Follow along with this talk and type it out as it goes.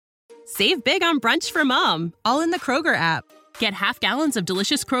Save big on brunch for mom, all in the Kroger app. Get half gallons of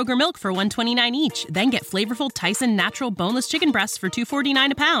delicious Kroger milk for $1.29 each. Then get flavorful Tyson natural boneless chicken breasts for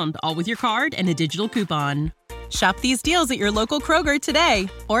 $2.49 a pound, all with your card and a digital coupon. Shop these deals at your local Kroger today,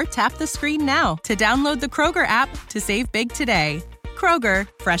 or tap the screen now to download the Kroger app to save big today. Kroger,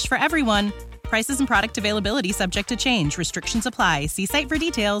 fresh for everyone. Prices and product availability subject to change. Restrictions apply. See site for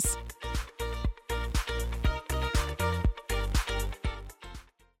details.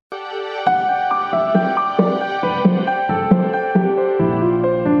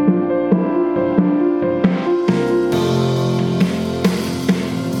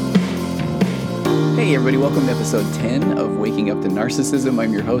 Hey everybody, welcome to episode 10 of Waking Up to Narcissism.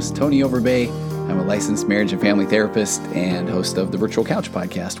 I'm your host, Tony Overbay. I'm a licensed marriage and family therapist and host of the Virtual Couch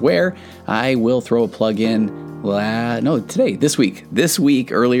podcast, where I will throw a plug in. Earlier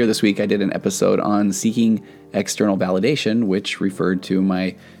this week, I did an episode on seeking external validation, which referred to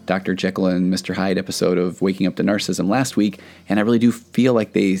my Dr. Jekyll and Mr. Hyde episode of Waking Up to Narcissism last week. And I really do feel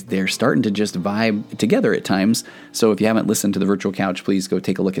like they're starting to just vibe together at times. So if you haven't listened to the Virtual Couch, please go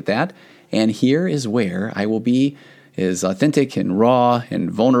take a look at that. And here is where I will be as authentic and raw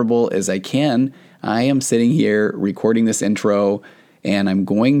and vulnerable as I can. I am sitting here recording this intro, and I'm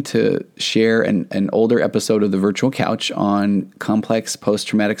going to share an older episode of the Virtual Couch on complex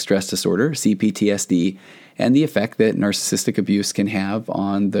post-traumatic stress disorder, CPTSD, and the effect that narcissistic abuse can have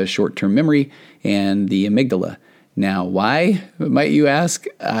on the short-term memory and the amygdala. Now, why, might you ask?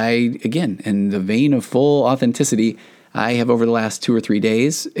 Again, in the vein of full authenticity, I have over the last 2 or 3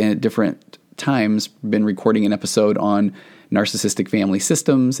 days at different times been recording an episode on narcissistic family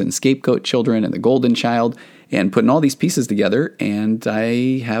systems and scapegoat children and the golden child and putting all these pieces together. And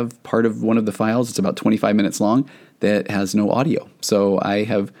I have part of one of the files, it's about 25 minutes long, that has no audio. So I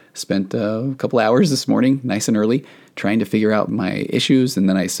have spent a couple hours this morning, nice and early, trying to figure out my issues. And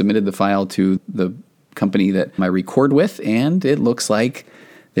then I submitted the file to the company that I record with, and it looks like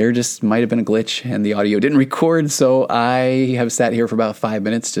there just might have been a glitch and the audio didn't record. So I have sat here for about 5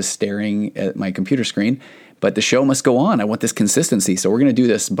 minutes just staring at my computer screen. But the show must go on. I want this consistency. So we're going to do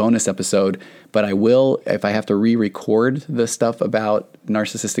this bonus episode. But I will, if I have to re-record the stuff about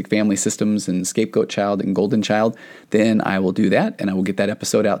narcissistic family systems and scapegoat child and golden child, then I will do that. And I will get that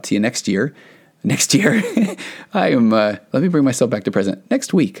episode out to you next year. Next year. Let me bring myself back to present.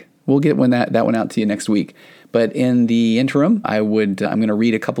 Next week. We'll get that one out to you next week. But in the interim, I'm going to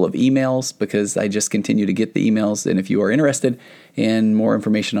read a couple of emails because I just continue to get the emails. And if you are interested in more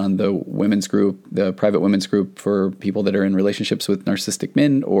information on the women's group, the private women's group for people that are in relationships with narcissistic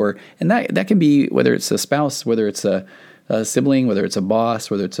men, and that can be whether it's a spouse, whether it's a sibling, whether it's a boss,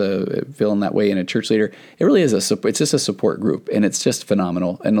 whether it's feeling that way in a church leader, it really is it's just a support group, and it's just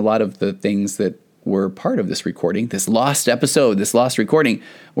phenomenal. And a lot of the things that were part of this recording, this lost recording,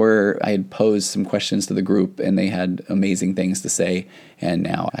 where I had posed some questions to the group and they had amazing things to say, and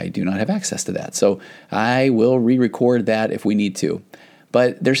now I do not have access to that. So I will re-record that if we need to.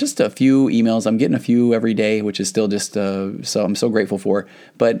 But there's just a few emails. I'm getting a few every day, which is still just, so I'm so grateful for.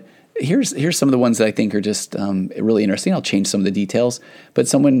 But here's some of the ones that I think are just really interesting. I'll change some of the details. But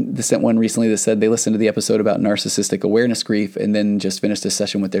someone sent one recently that said they listened to the episode about narcissistic awareness grief and then just finished a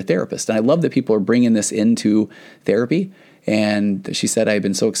session with their therapist. And I love that people are bringing this into therapy. And she said, I've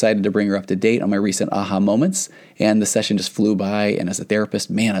been so excited to bring her up to date on my recent aha moments. And the session just flew by. And as a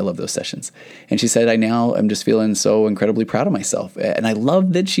therapist, man, I love those sessions. And she said, I'm just feeling so incredibly proud of myself. And I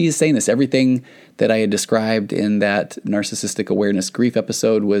love that she is saying this. Everything that I had described in that narcissistic awareness grief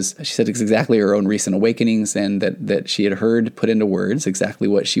episode was, she said, it's exactly her own recent awakenings, and that she had heard put into words exactly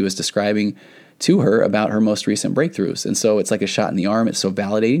what she was describing to her about her most recent breakthroughs. And so it's like a shot in the arm. It's so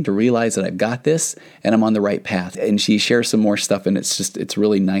validating to realize that I've got this and I'm on the right path. And she shares some more stuff, and it's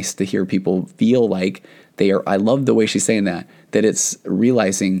really nice to hear people feel like they are. I love the way she's saying that it's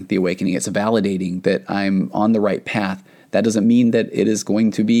realizing the awakening. It's validating that I'm on the right path. That doesn't mean that it is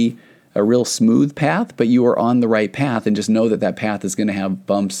going to be a real smooth path, but you are on the right path, and just know that path is going to have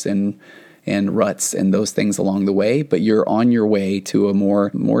bumps and ruts and those things along the way, but you're on your way to a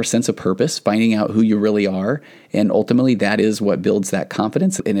more sense of purpose, finding out who you really are. And ultimately that is what builds that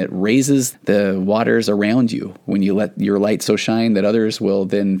confidence, and it raises the waters around you when you let your light so shine that others will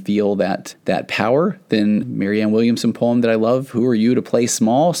then feel that power. Then Marianne Williamson poem that I love, who are you to play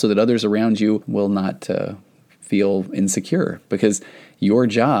small so that others around you will not feel insecure, because your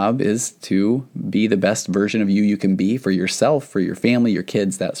job is to be the best version of you can be for yourself, for your family, your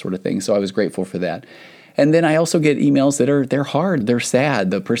kids, that sort of thing. So I was grateful for that. And then I also get emails that they're hard, they're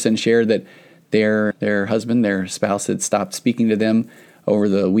sad. The person shared that their husband, their spouse had stopped speaking to them over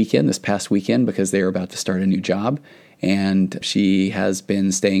the weekend, this past weekend, because they were about to start a new job. and she has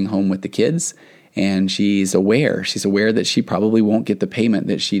been staying home with the kids. And she's aware that she probably won't get the payment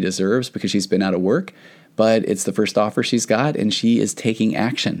that she deserves because she's been out of work, but it's the first offer she's got, and she is taking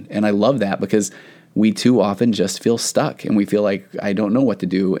action. And I love that, because we too often just feel stuck and we feel like, I don't know what to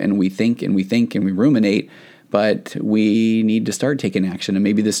do. And we think and we ruminate, but we need to start taking action. And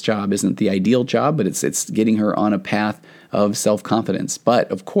maybe this job isn't the ideal job, but it's getting her on a path of self-confidence. But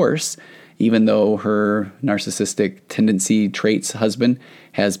of course, even though her narcissistic tendency traits husband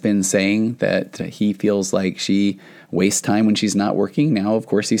has been saying that he feels like she wastes time when she's not working, now, of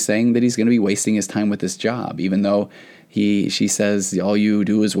course, he's saying that he's going to be wasting his time with this job, even though she says all you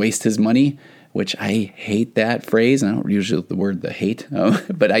do is waste his money, which I hate that phrase. I don't usually the word the hate,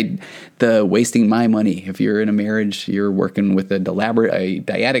 but the wasting my money. If you're in a marriage, you're working with a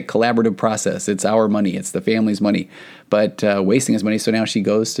dyadic collaborative process. It's our money. It's the family's money. But wasting his money. So now she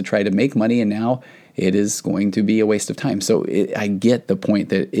goes to try to make money, and now it is going to be a waste of time. So I get the point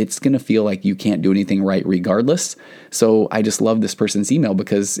that it's going to feel like you can't do anything right regardless. So I just love this person's email,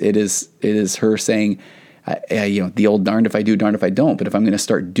 because it is her saying, the old darned if I do, darned if I don't. But if I'm going to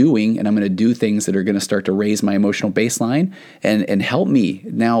start doing, and I'm going to do things that are going to start to raise my emotional baseline and help me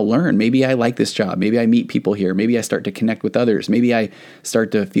now learn, maybe I like this job. Maybe I meet people here. Maybe I start to connect with others. Maybe I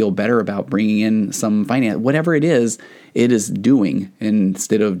start to feel better about bringing in some finance, whatever it is doing,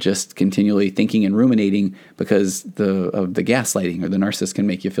 instead of just continually thinking and ruminating because of the gaslighting or the narcissist can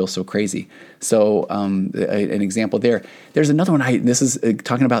make you feel so crazy. So an example there's another one. This is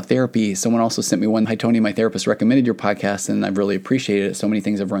talking about therapy. Someone also sent me one. Hi, Tony, my therapist recommended your podcast, and I've really appreciated it. So many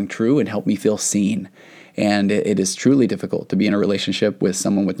things have rung true and helped me feel seen. And it is truly difficult to be in a relationship with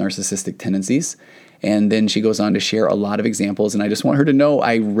someone with narcissistic tendencies. And then she goes on to share a lot of examples, and I just want her to know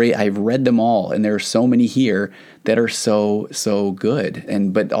I've read them all, and there are so many here that are so good,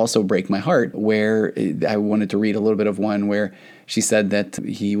 but also break my heart. Where I wanted to read a little bit of one where she said that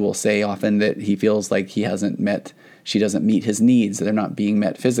he will say often that he feels like she doesn't meet his needs, they're not being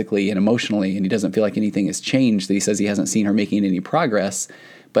met physically and emotionally, and he doesn't feel like anything has changed, that he says he hasn't seen her making any progress.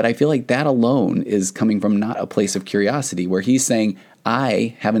 But I feel like that alone is coming from not a place of curiosity, where he's saying,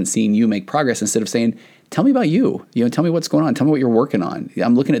 I haven't seen you make progress, instead of saying, tell me about you. Tell me what's going on. Tell me what you're working on.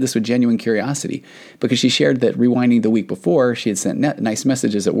 I'm looking at this with genuine curiosity, because she shared that rewinding the week before, she had sent nice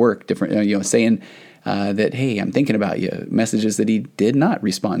messages at work, different, saying that, hey, I'm thinking about you. Messages that he did not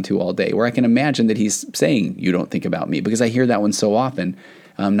respond to all day, where I can imagine that he's saying, you don't think about me, because I hear that one so often,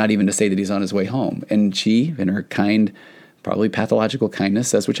 not even to say that he's on his way home. And she, in her kind, probably pathological kindness,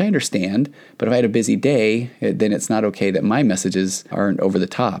 says, which I understand, but if I had a busy day, then it's not okay that my messages aren't over the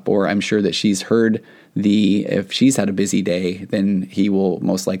top. Or I'm sure that she's heard if she's had a busy day, then he will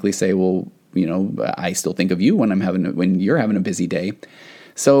most likely say, well, I still think of you when you're having a busy day.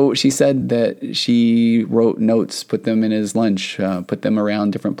 So she said that she wrote notes, put them in his lunch, put them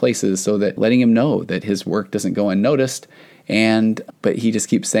around different places, so that letting him know that his work doesn't go unnoticed. But he just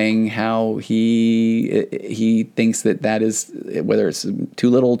keeps saying how he thinks that is, whether it's too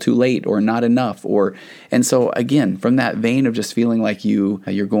little, too late, or not enough, and so again, from that vein of just feeling like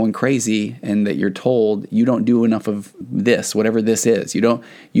you're going crazy, and that you're told you don't do enough of this, whatever this is. You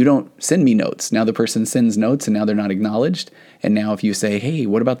don't send me notes. Now the person sends notes, and now they're not acknowledged. And now if you say, hey,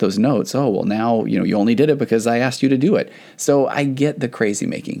 what about those notes? Oh, well, now you only did it because I asked you to do it. So I get the crazy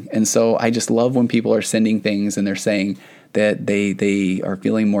making, and so I just love when people are sending things and they're saying that they are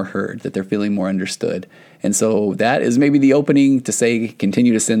feeling more heard, that they're feeling more understood. And so that is maybe the opening to say,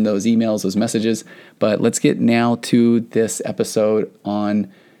 continue to send those emails, those messages. But let's get now to this episode on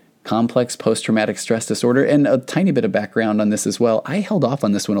complex post-traumatic stress disorder, and a tiny bit of background on this as well. I held off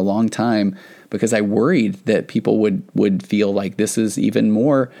on this one a long time because I worried that people would feel like this is even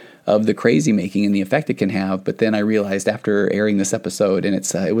more of the crazy making and the effect it can have. But then I realized after airing this episode, and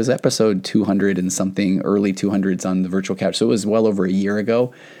it was episode 200 and something, early 200s on the virtual couch, so it was well over a year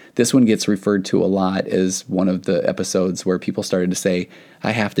ago. This one gets referred to a lot as one of the episodes where people started to say,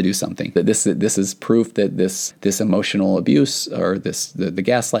 I have to do something. That this is proof that this emotional abuse, or the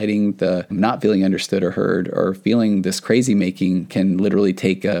gaslighting, the not feeling understood or heard, or feeling this crazy making can literally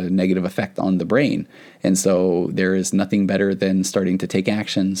take a negative effect on the brain. And so there is nothing better than starting to take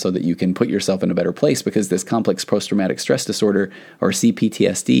action so that you can put yourself in a better place, because this complex post-traumatic stress disorder, or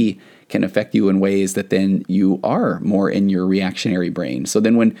CPTSD, can affect you in ways that then you are more in your reactionary brain. So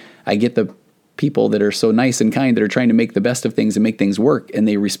then when I get the people that are so nice and kind, that are trying to make the best of things and make things work, and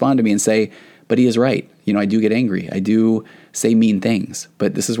they respond to me and say, but he is right. I do get angry. I do say mean things.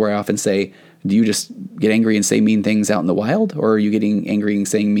 But this is where I often say, do you just get angry and say mean things out in the wild? Or are you getting angry and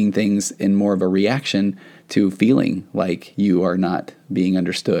saying mean things in more of a reaction to feeling like you are not being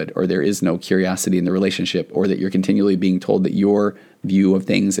understood, or there is no curiosity in the relationship, or that you're continually being told that your view of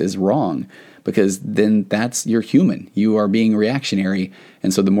things is wrong, because then you're human. You are being reactionary.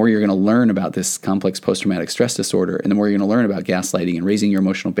 And so the more you're going to learn about this complex post-traumatic stress disorder, and the more you're going to learn about gaslighting and raising your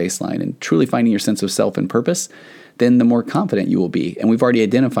emotional baseline and truly finding your sense of self and purpose, then the more confident you will be. And we've already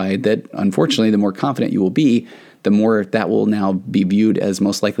identified that, unfortunately, the more confident you will be, the more that will now be viewed as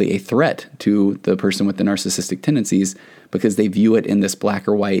most likely a threat to the person with the narcissistic tendencies, because they view it in this black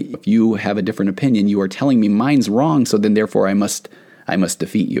or white. If you have a different opinion, you are telling me mine's wrong, so then therefore I must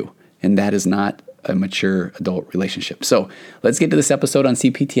defeat you. And that is not a mature adult relationship. So let's get to this episode on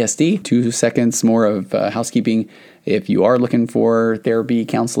CPTSD. 2 seconds more of housekeeping. If you are looking for therapy,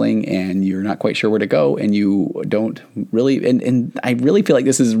 counseling, and you're not quite sure where to go, and you don't really, and I really feel like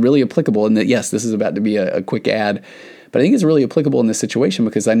this is really applicable, and that, yes, this is about to be a quick ad, but I think it's really applicable in this situation,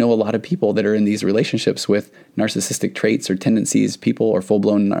 because I know a lot of people that are in these relationships with narcissistic traits or tendencies, people or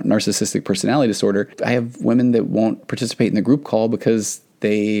full-blown narcissistic personality disorder. I have women that won't participate in the group call because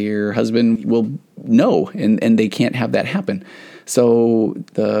their husband will know, and they can't have that happen. So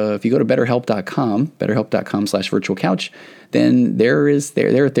if you go to betterhelp.com/virtual couch, then there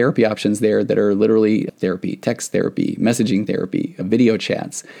are therapy options there that are literally therapy, text therapy, messaging therapy, video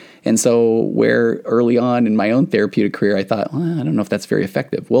chats. And so where early on in my own therapeutic career, I thought, well, I don't know if that's very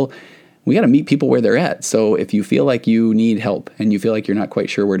effective. Well, we got to meet people where they're at. So if you feel like you need help and you feel like you're not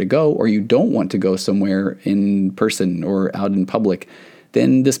quite sure where to go, or you don't want to go somewhere in person or out in public,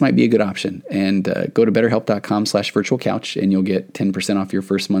 then this might be a good option. And go to betterhelp.com/virtual couch, and you'll get 10% off your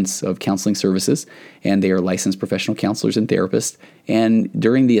first months of counseling services. And they are licensed professional counselors and therapists. And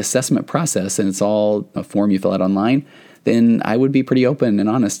during the assessment process, and it's all a form you fill out online, then I would be pretty open and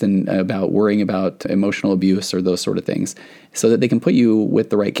honest about worrying about emotional abuse or those sort of things, so that they can put you with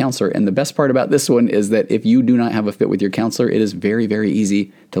the right counselor. And the best part about this one is that if you do not have a fit with your counselor, it is very, very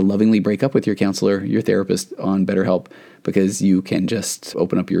easy to lovingly break up with your counselor, your therapist on BetterHelp, because you can just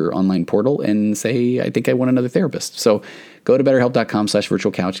open up your online portal and say, I think I want another therapist. So go to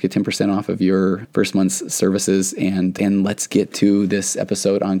betterhelp.com/virtual couch, get 10% off of your first month's services, and let's get to this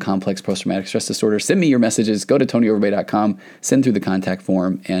episode on complex post-traumatic stress disorder. Send me your messages. Go to tonyoverbay.com, send through the contact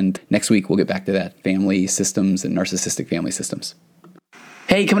form, and next week we'll get back to that, family systems and narcissistic family systems.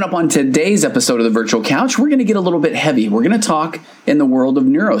 Hey, coming up on today's episode of the Virtual Couch, we're going to get a little bit heavy. We're going to talk in the world of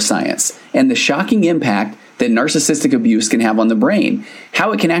neuroscience and the shocking impact that narcissistic abuse can have on the brain,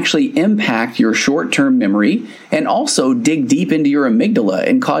 how it can actually impact your short-term memory, and also dig deep into your amygdala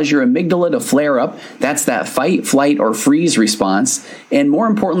and cause your amygdala to flare up. That's that fight, flight, or freeze response. And more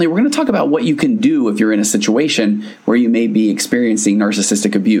importantly, we're going to talk about what you can do if you're in a situation where you may be experiencing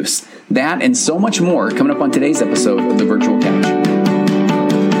narcissistic abuse. That and so much more coming up on today's episode of the Virtual Couch.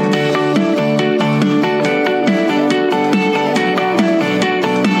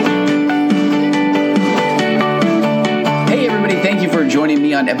 Joining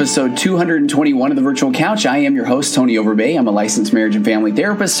me on episode 221 of the Virtual Couch, I am your host, Tony Overbay. I'm a licensed marriage and family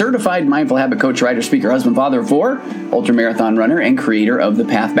therapist, certified mindful habit coach, writer, speaker, husband, father of 4, ultramarathon runner, and creator of The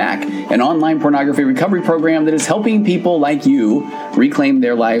Path Back, an online pornography recovery program that is helping people like you reclaim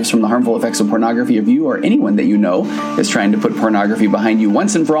their lives from the harmful effects of pornography. If you or anyone that you know is trying to put pornography behind you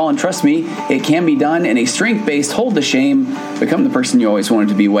once and for all, and trust me, it can be done in a strength-based, hold the shame, become the person you always wanted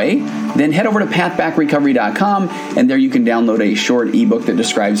to be way, then head over to pathbackrecovery.com, and there you can download a short ebook that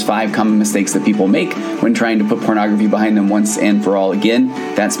describes 5 common mistakes that people make when trying to put pornography behind them once and for all. Again,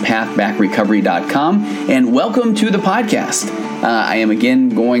 that's pathbackrecovery.com. And welcome to the podcast. I am again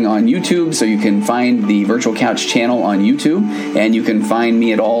going on YouTube, so you can find the Virtual Couch channel on YouTube, and you can find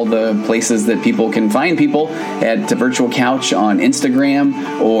me at all the places that people can find people, at Virtual Couch on Instagram,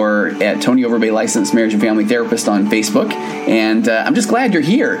 or at Tony Overbay Licensed Marriage and Family Therapist on Facebook. And I'm just glad you're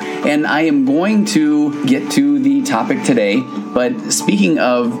here. And I am going to get to the topic today. But speaking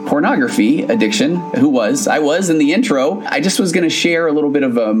of pornography addiction, I was in the intro. I just was going to share a little bit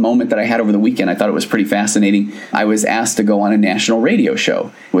of a moment that I had over the weekend. I thought it was pretty fascinating. I was asked to go on a national radio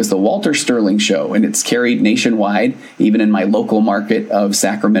show. It was the Walter Sterling Show, and it's carried nationwide, even in my local market of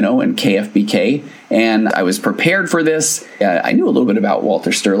Sacramento and KFBK. And I was prepared for this. I knew a little bit about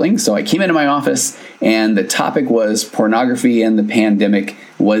Walter Sterling, so I came into my office, and the topic was pornography and the pandemic.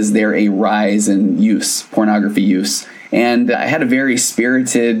 Was there a rise in pornography use? And I had a very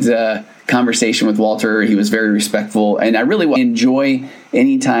spirited conversation with Walter. He was very respectful, and I really enjoy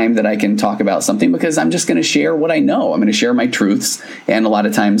any time that I can talk about something, because I'm just going to share what I know. I'm going to share my truths, and a lot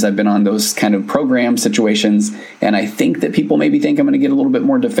of times I've been on those kind of program situations, and I think that people maybe think I'm going to get a little bit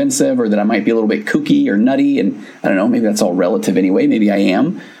more defensive, or that I might be a little bit kooky or nutty, and I don't know, maybe that's all relative anyway. Maybe I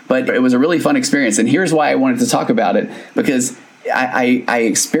am, but it was a really fun experience, and here's why I wanted to talk about it, because I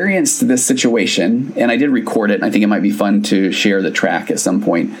experienced this situation, and I did record it, and I think it might be fun to share the track at some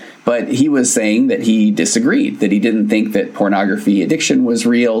point. But he was saying that he disagreed, that he didn't think that pornography addiction was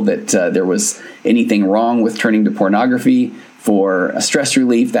real, that there was anything wrong with turning to pornography for a stress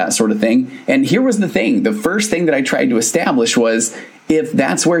relief, that sort of thing. And here was the thing. The first thing that I tried to establish was, if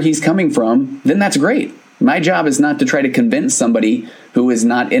that's where he's coming from, then that's great. My job is not to try to convince somebody who is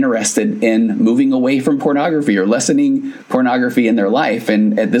not interested in moving away from pornography or lessening pornography in their life.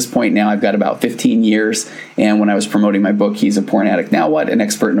 And at this point now, I've got about 15 years. And when I was promoting my book, He's a Porn Addict Now What? An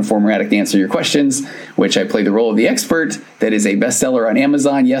Expert and a Former Addict Answer Your Questions, which I play the role of the expert, that is a bestseller on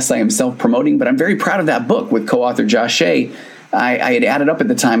Amazon. Yes, I am self-promoting, but I'm very proud of that book with co-author Josh Shea. I had added up at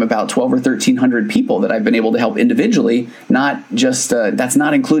the time about 12 or 1,300 people that I've been able to help individually, not just, that's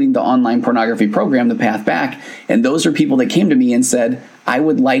not including the online pornography program, The Path Back. And those are people that came to me and said, I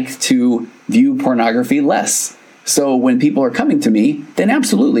would like to view pornography less. So when people are coming to me, then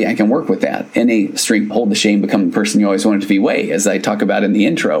absolutely I can work with that in a strength, hold the shame, become the person you always wanted to be way, as I talk about in the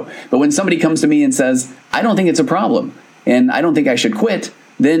intro. But when somebody comes to me and says, I don't think it's a problem and I don't think I should quit,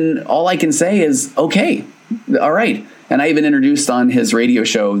 then all I can say is, okay, all right. And I even introduced on his radio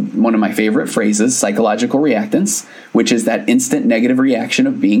show one of my favorite phrases, psychological reactance, which is that instant negative reaction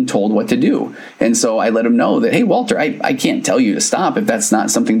of being told what to do. And so I let him know that, hey, Walter, I can't tell you to stop if that's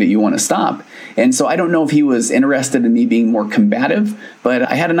not something that you want to stop. And so I don't know if he was interested in me being more combative, but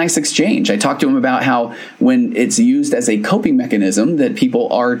I had a nice exchange. I talked to him about how when it's used as a coping mechanism, that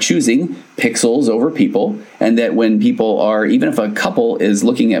people are choosing pixels over people, and that when people are, even if a couple is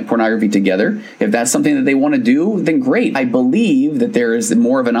looking at pornography together, if that's something that they want to do, then great. I believe that there is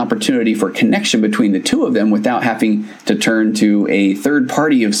more of an opportunity for connection between the two of them without having to turn to a third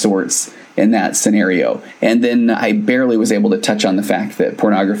party of sorts in that scenario. And then I barely was able to touch on the fact that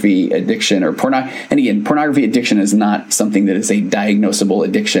pornography addiction and again, pornography addiction is not something that is a diagnosable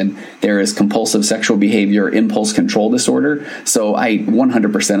addiction. There is compulsive sexual behavior, impulse control disorder. So I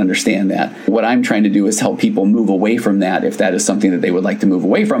 100% understand that. What I'm trying to do is help people move away from that if that is something that they would like to move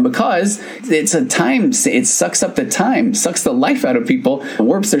away from, because it's a time, it sucks up the time, sucks the life out of people,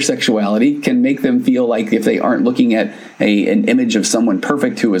 warps their sexuality, can make them feel like if they aren't looking at an image of someone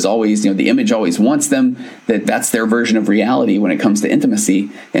perfect who is always, the image always wants them, that's their version of reality when it comes to intimacy.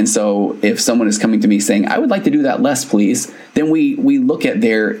 And so if someone is coming to me saying, I would like to do that less, please, then we look at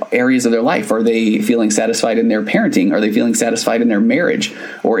their areas of their life. Are they feeling satisfied in their parenting? Are they feeling satisfied in their marriage,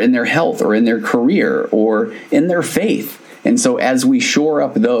 or in their health, or in their career, or in their faith? And so as we shore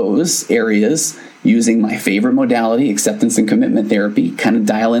up those areas, using my favorite modality, acceptance and commitment therapy, kind of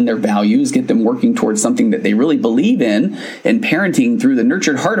dial in their values, get them working towards something that they really believe in, and parenting through the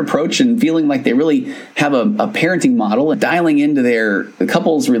nurtured heart approach, and feeling like they really have a parenting model, and dialing into their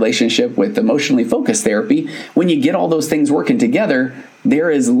couple's relationship with emotionally focused therapy. When you get all those things working together,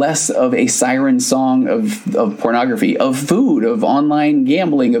 there is less of a siren song of pornography, of food, of online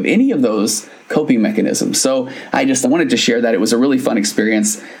gambling, of any of those coping mechanisms. So I wanted to share that. It was a really fun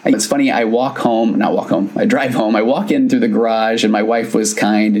experience. It's funny, I drive home. I walk in through the garage, and my wife was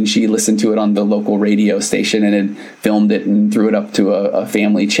kind, and she listened to it on the local radio station and had filmed it and threw it up to a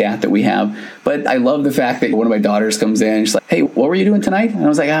family chat that we have. But I love the fact that one of my daughters comes in and she's like, hey, what were you doing tonight? And I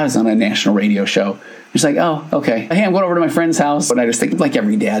was like, I was on a national radio show. She's like, oh, okay. Hey, I'm going over to my friend's house. And I just think, like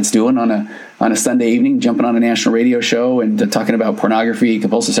every dad's doing on a Sunday evening, jumping on a national radio show and talking about pornography,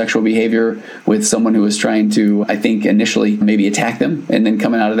 compulsive sexual behavior with someone who was trying to, I think, initially maybe attack them, and then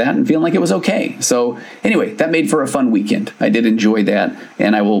coming out of that and feeling like it was okay. So anyway, that made for a fun weekend. I did enjoy that,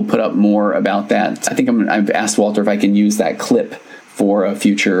 and I will put up more about that. I think I've asked Walter if I can use that clip for a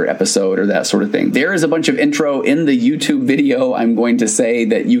future episode or that sort of thing. There is a bunch of intro in the YouTube video. I'm going to say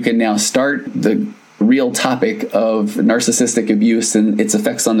that you can now start the real topic of narcissistic abuse and its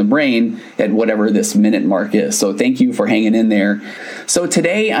effects on the brain at whatever this minute mark is. So thank you for hanging in there. So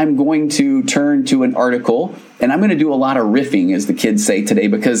today I'm going to turn to an article, and I'm going to do a lot of riffing, as the kids say today,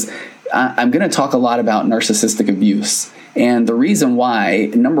 because I'm going to talk a lot about narcissistic abuse. And the reason why,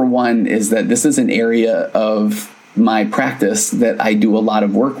 number one, is that this is an area of my practice that I do a lot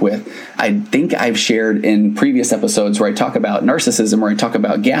of work with. I think I've shared in previous episodes where I talk about narcissism, where I talk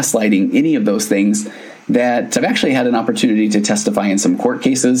about gaslighting, any of those things. that I've actually had an opportunity to testify in some court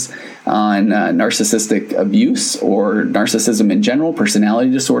cases on narcissistic abuse or narcissism in general,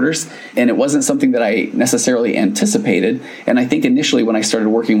 personality disorders. And it wasn't something that I necessarily anticipated. And I think initially when I started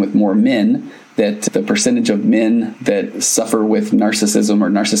working with more men, that the percentage of men that suffer with narcissism or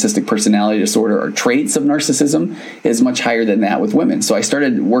narcissistic personality disorder or traits of narcissism is much higher than that with women. So I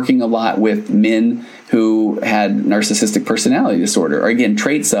started working a lot with men who had narcissistic personality disorder, or again,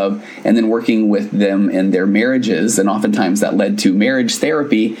 traits of, and then working with them in their marriages. And oftentimes that led to marriage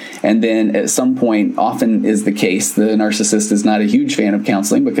therapy. And then at some point, often is the case, the narcissist is not a huge fan of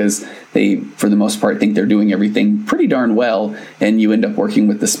counseling because they, for the most part, think they're doing everything pretty darn well. And you end up working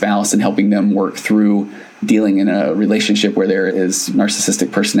with the spouse and helping them work through dealing in a relationship where there is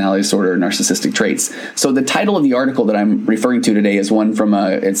narcissistic personality disorder or narcissistic traits. So the title of the article that I'm referring to today is one from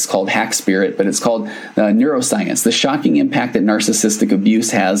it's called Hack Spirit, but it's called Neuroscience, the Shocking Impact That Narcissistic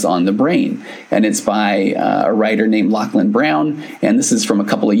Abuse Has on the Brain. And it's by a writer named Lachlan Brown. And this is from a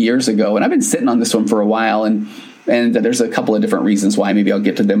couple of years ago. And I've been sitting on this one for a while, and there's a couple of different reasons why. Maybe I'll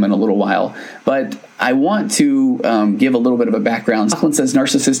get to them in a little while. But I want to give a little bit of a background. Lachlan says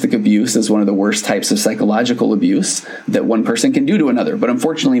narcissistic abuse is one of the worst types of psychological abuse that one person can do to another. But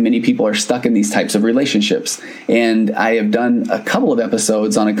unfortunately, many people are stuck in these types of relationships. And I have done a couple of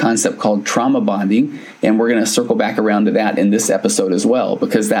episodes on a concept called trauma bonding. And we're going to circle back around to that in this episode as well,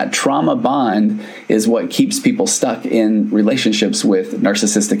 because that trauma bond is what keeps people stuck in relationships with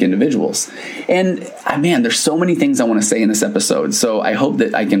narcissistic individuals. And man, there's so many things I want to say in this episode. So I hope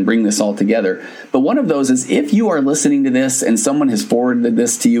that I can bring this all together. But one of those is, if you are listening to this and someone has forwarded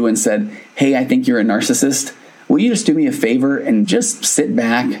this to you and said, hey, I think you're a narcissist, will you just do me a favor and just sit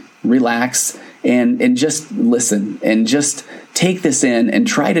back, relax, and just listen and just take this in and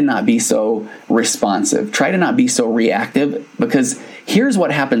try to not be so responsive. Try to not be so reactive, because here's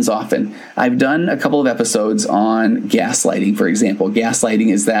what happens often. I've done a couple of episodes on gaslighting, for example. Gaslighting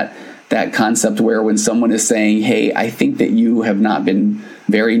is that concept where when someone is saying, hey, I think that you have not been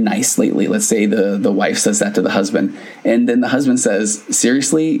very nice lately. Let's say the wife says that to the husband. And then the husband says,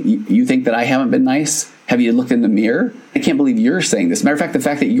 seriously, you think that I haven't been nice? Have you looked in the mirror? I can't believe you're saying this. Matter of fact, the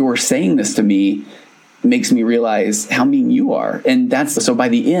fact that you're saying this to me makes me realize how mean you are. And so by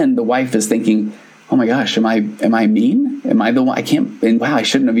the end, the wife is thinking, oh my gosh, am I mean? Am I the one? Wow, I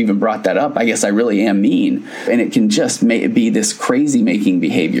shouldn't have even brought that up. I guess I really am mean. And it can just be this crazy making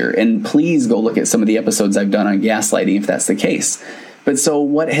behavior. And please go look at some of the episodes I've done on gaslighting if that's the case. But so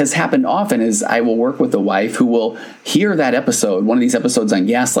what has happened often is I will work with a wife who will hear that episode, one of these episodes on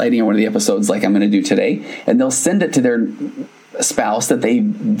gaslighting or one of the episodes like I'm going to do today, and they'll send it to their spouse that they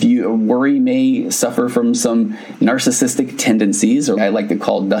worry may suffer from some narcissistic tendencies, or I like to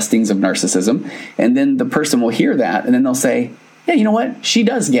call dustings of narcissism. And then the person will hear that, and then they'll say, yeah, you know what? She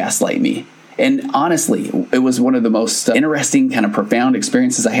does gaslight me. And honestly, it was one of the most interesting, kind of profound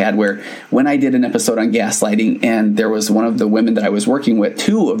experiences I had, where when I did an episode on gaslighting, and there was one of the women that I was working with,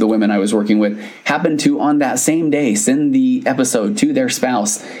 two of the women I was working with, happened to, on that same day, send the episode to their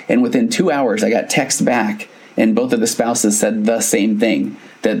spouse. And within 2 hours, I got text back, and both of the spouses said the same thing,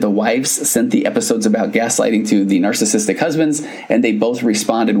 that the wives sent the episodes about gaslighting to the narcissistic husbands, and they both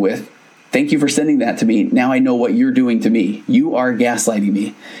responded with, thank you for sending that to me. Now I know what you're doing to me. You are gaslighting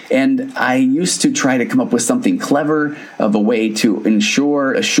me. And I used to try to come up with something clever of a way to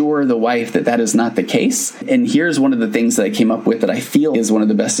assure the wife that that is not the case. And here's one of the things that I came up with that I feel is one of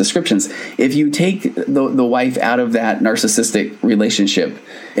the best descriptions. If you take the wife out of that narcissistic relationship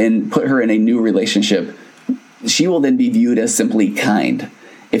and put her in a new relationship, she will then be viewed as simply kind.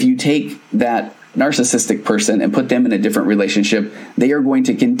 If you take that narcissistic person and put them in a different relationship, they are going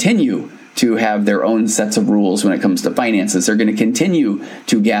to continue to have their own sets of rules when it comes to finances. They're going to continue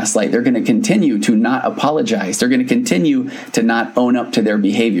to gaslight. They're going to continue to not apologize. They're going to continue to not own up to their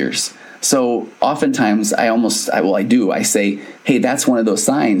behaviors. So oftentimes I say, hey, that's one of those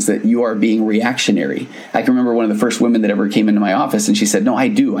signs that you are being reactionary. I can remember one of the first women that ever came into my office, and she said, no, I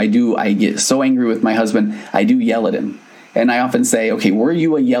do. I get so angry with my husband. I do yell at him. And I often say, okay, were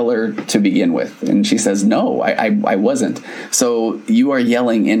you a yeller to begin with? And she says, no, I wasn't. So you are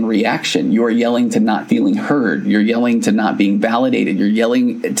yelling in reaction. You are yelling to not feeling heard. You're yelling to not being validated. You're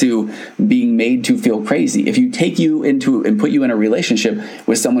yelling to being made to feel crazy. If you take you into and put you in a relationship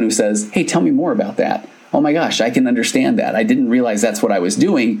with someone who says, hey, tell me more about that. Oh my gosh, I can understand that. I didn't realize that's what I was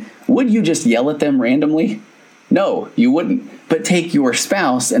doing. Would you just yell at them randomly? No, you wouldn't. But take your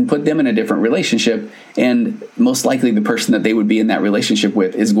spouse and put them in a different relationship, and most likely the person that they would be in that relationship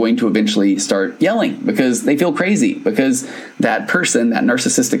with is going to eventually start yelling because they feel crazy, because that person, that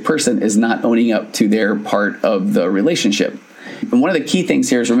narcissistic person, is not owning up to their part of the relationship. And one of the key things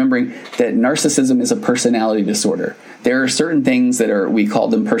here is remembering that narcissism is a personality disorder. There are certain things that we call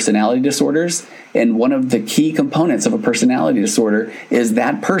them personality disorders. And one of the key components of a personality disorder is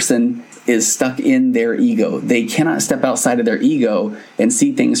that person is stuck in their ego. They cannot step outside of their ego and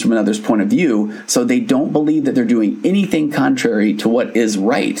see things from another's point of view, so they don't believe that they're doing anything contrary to what is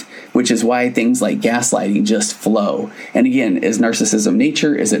right, which is why things like gaslighting just flow. And again, is narcissism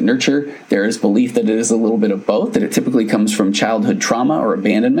nature? Is it nurture? There is belief that it is a little bit of both, that it typically comes from childhood trauma or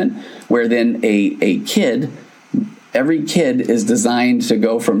abandonment, where then every kid is designed to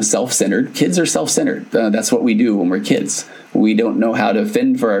go from self-centered. Kids are self-centered. That's what we do when we're kids. We don't know how to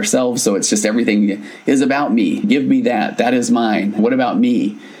fend for ourselves, so it's just everything is about me. Give me that. That is mine. What about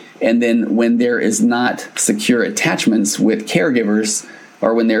me? And then when there is not secure attachments with caregivers,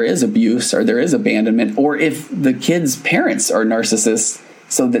 or when there is abuse or there is abandonment, or if the kid's parents are narcissists,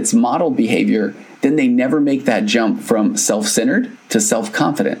 so that's modeled behavior, then they never make that jump from self-centered to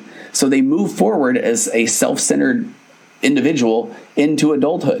self-confident. So they move forward as a self-centered individual into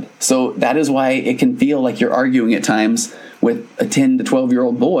adulthood. So that is why it can feel like you're arguing at times with a 10 to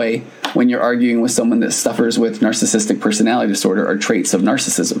 12-year-old boy when you're arguing with someone that suffers with narcissistic personality disorder or traits of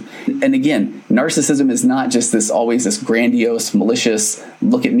narcissism. And again, narcissism is not just always this grandiose, malicious,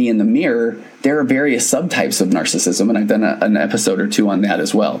 look at me in the mirror. There are various subtypes of narcissism, and I've done an episode or two on that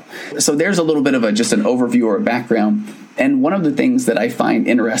as well. So there's a little bit of just an overview or a background. And one of the things that I find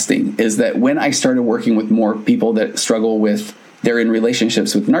interesting is that when I started working with more people that struggle with, they're in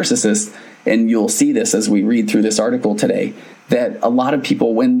relationships with narcissists, and you'll see this as we read through this article today, that a lot of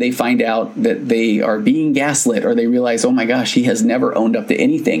people, when they find out that they are being gaslit, or they realize, oh my gosh, he has never owned up to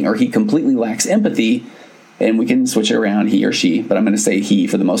anything, or he completely lacks empathy, and we can switch it around, he or she, but I'm going to say he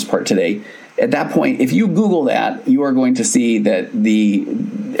for the most part today. At that point, if you Google that, you are going to see that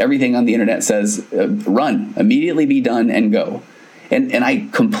everything on the internet says, run, immediately be done, and go. And I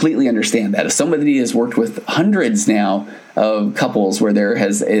completely understand that. As somebody has worked with hundreds now of couples where there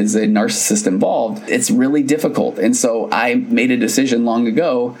is a narcissist involved, it's really difficult. And so I made a decision long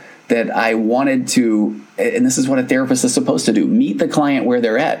ago that I wanted to, and this is what a therapist is supposed to do, meet the client where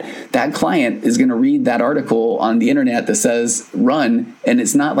they're at. That client is going to read that article on the internet that says run, and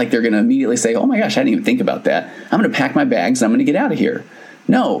it's not like they're going to immediately say, oh my gosh, I didn't even think about that. I'm going to pack my bags and I'm going to get out of here.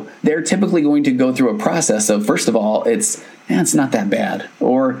 No, they're typically going to go through a process of, first of all, it's not that bad,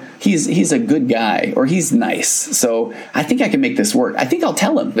 or he's a good guy, or he's nice, so I think I can make this work. I think I'll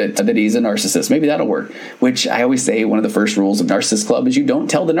tell him that he's a narcissist. Maybe that'll work, which I always say one of the first rules of Narcissist Club is you don't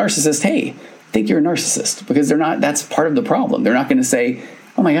tell the narcissist, hey, I think you're a narcissist, because that's part of the problem. They're not going to say,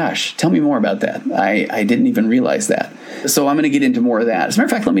 oh my gosh, tell me more about that. I didn't even realize that. So I'm going to get into more of that. As a matter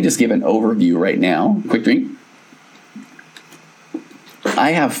of fact, let me just give an overview right now. Quick drink.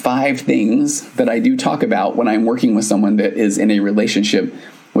 I have 5 things that I do talk about when I'm working with someone that is in a relationship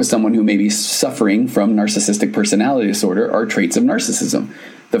with someone who may be suffering from narcissistic personality disorder or traits of narcissism.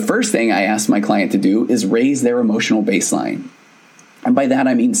 The first thing I ask my client to do is raise their emotional baseline. And by that,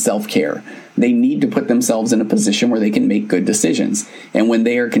 I mean self-care. They need to put themselves in a position where they can make good decisions. And when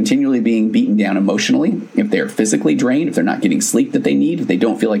they are continually being beaten down emotionally, if they're physically drained, if they're not getting sleep that they need, if they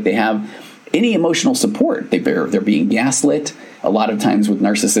don't feel like they have any emotional support, they're being gaslit. A lot of times with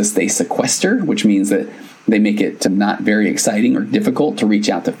narcissists, they sequester, which means that they make it not very exciting or difficult to reach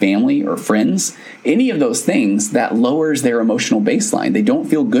out to family or friends. Any of those things, that lowers their emotional baseline. They don't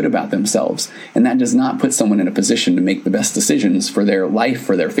feel good about themselves. And that does not put someone in a position to make the best decisions for their life,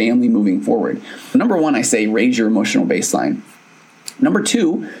 for their family moving forward. Number 1, I say raise your emotional baseline. Number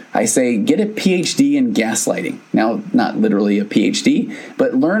 2, I say get a PhD in gaslighting. Now, not literally a PhD,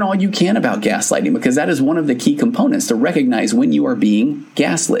 but learn all you can about gaslighting, because that is one of the key components to recognize when you are being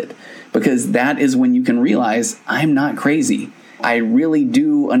gaslit, because that is when you can realize I'm not crazy. I really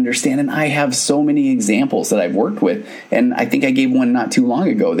do understand, and I have so many examples that I've worked with, and I think I gave one not too long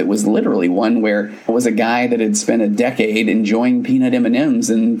ago that was literally one where it was a guy that had spent a decade enjoying peanut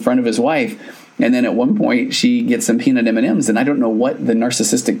M&Ms in front of his wife. And then at one point, she gets some peanut M&Ms, and I don't know what the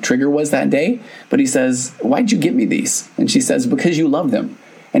narcissistic trigger was that day, but he says, why'd you get me these? And she says, because you love them.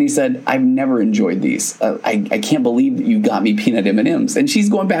 And he said, I've never enjoyed these. I can't believe that you got me peanut M&Ms. And she's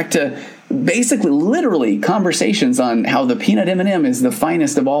going back to basically literally conversations on how the peanut M&M is the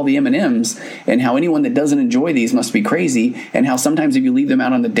finest of all the M&Ms, and how anyone that doesn't enjoy these must be crazy, and how sometimes if you leave them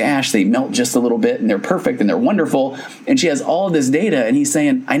out on the dash, they melt just a little bit, and they're perfect, and they're wonderful. And she has all of this data, and he's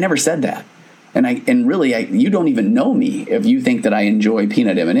saying, I never said that. And really, you don't even know me if you think that I enjoy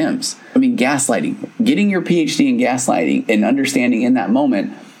peanut M&Ms. I mean, gaslighting, getting your PhD in gaslighting and understanding in that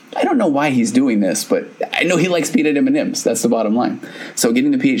moment I don't know why he's doing this, but I know he likes peanut M&Ms. That's the bottom line. So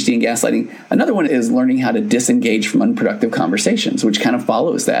getting the PhD in gaslighting. Another one is learning how to disengage from unproductive conversations, which kind of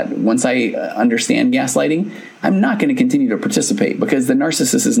follows that. Once I understand gaslighting, I'm not going to continue to participate because the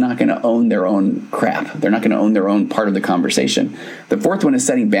narcissist is not going to own their own crap. They're not going to own their own part of the conversation. The fourth one is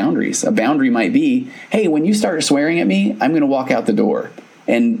setting boundaries. A boundary might be, hey, when you start swearing at me, I'm going to walk out the door.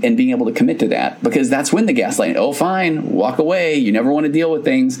 And being able to commit to that, because that's when the gaslighting, oh, fine, walk away. You never want to deal with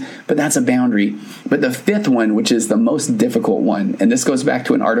things, but that's a boundary. But the fifth one, which is the most difficult one, and this goes back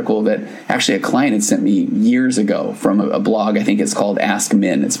to an article that actually a client had sent me years ago from a blog. I think it's called Ask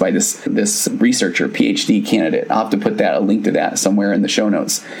Men. It's by this researcher, PhD candidate. I'll have to put a link to that somewhere in the show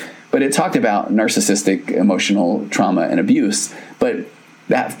notes. But it talked about narcissistic emotional trauma and abuse. But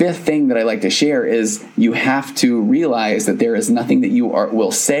that fifth thing that I like to share is you have to realize that there is nothing that you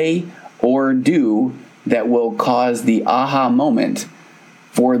will say or do that will cause the aha moment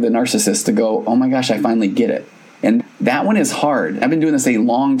for the narcissist to go, oh my gosh, I finally get it. And that one is hard. I've been doing this a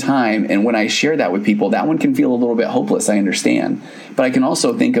long time, and when I share that with people, that one can feel a little bit hopeless, I understand. But I can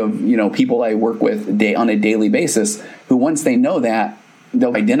also think of, people I work with on a daily basis who once they know that,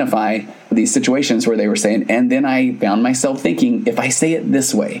 they'll identify these situations where they were saying, and then I found myself thinking, if I say it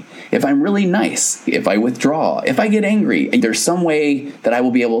this way, if I'm really nice, if I withdraw, if I get angry, there's some way that I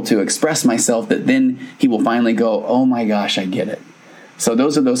will be able to express myself that then he will finally go, oh my gosh, I get it. So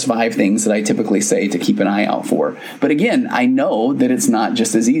those are those 5 things that I typically say to keep an eye out for. But again, I know that it's not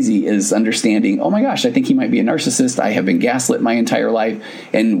just as easy as understanding, oh my gosh, I think he might be a narcissist. I have been gaslit my entire life.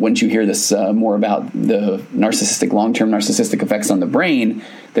 And once you hear this more about the long-term narcissistic effects on the brain,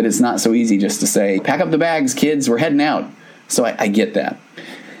 that it's not so easy just to say, pack up the bags, kids, we're heading out. So I get that.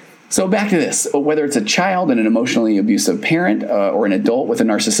 So back to this, whether it's a child and an emotionally abusive parent or an adult with a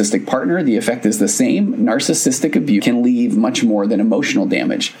narcissistic partner, the effect is the same. Narcissistic abuse can leave much more than emotional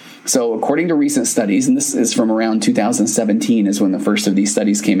damage. So according to recent studies, and this is from around 2017 is when the first of these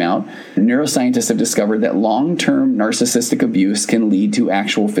studies came out, neuroscientists have discovered that long-term narcissistic abuse can lead to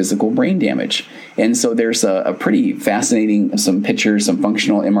actual physical brain damage. And so there's a pretty fascinating, some pictures, some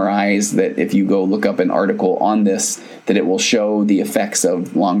functional MRIs that if you go look up an article on this, that it will show the effects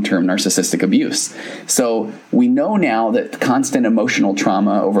of long-term narcissistic abuse. So we know now that constant emotional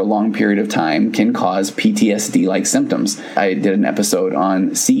trauma over a long period of time can cause PTSD-like symptoms. I did an episode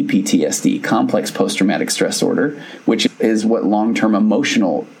on CPTSD, complex post-traumatic stress disorder, which is what long-term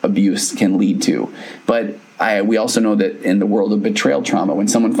emotional abuse can lead to. But we also know that in the world of betrayal trauma, when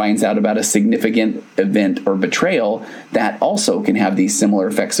someone finds out about a significant event or betrayal, that also can have these similar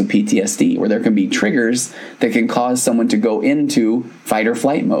effects of PTSD, where there can be triggers that can cause someone to go into fight or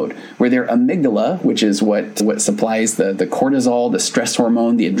flight mode, where their amygdala, which is what supplies the cortisol, the stress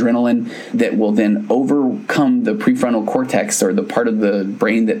hormone, the adrenaline, that will then overcome the prefrontal cortex, or the part of the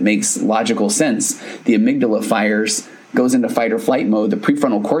brain that makes logical sense. The amygdala fires, goes into fight or flight mode. The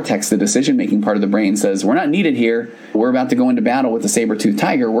prefrontal cortex, the decision-making part of the brain, says, we're not needed here. We're about to go into battle with the saber-toothed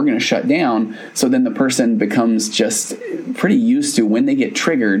tiger. We're going to shut down. So then the person becomes just pretty used to when they get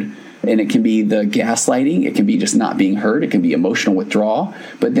triggered, and it can be the gaslighting, it can be just not being heard, it can be emotional withdrawal,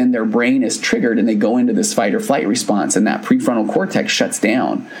 but then their brain is triggered and they go into this fight or flight response, and that prefrontal cortex shuts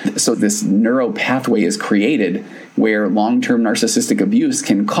down. So this neural pathway is created where long-term narcissistic abuse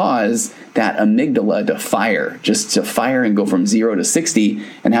can cause that amygdala to fire and go from 0 to 60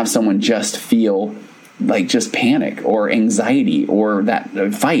 and have someone just feel like just panic or anxiety or that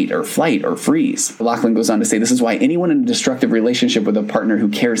fight or flight or freeze. Lachlan goes on to say, this is why anyone in a destructive relationship with a partner who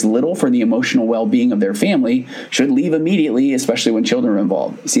cares little for the emotional well-being of their family should leave immediately, especially when children are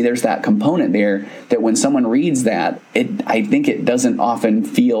involved. See, there's that component there that when someone reads that, I think it doesn't often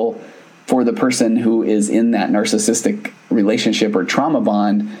feel for the person who is in that narcissistic relationship or trauma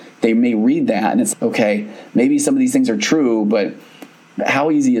bond. They may read that and it's, okay, maybe some of these things are true, but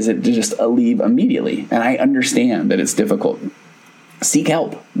how easy is it to just leave immediately? And I understand that it's difficult. Seek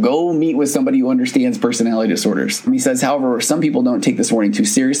help. Go meet with somebody who understands personality disorders. He says, however, some people don't take this warning too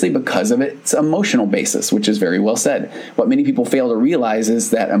seriously because of its emotional basis, which is very well said. What many people fail to realize is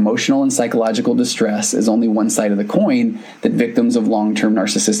that emotional and psychological distress is only one side of the coin that victims of long-term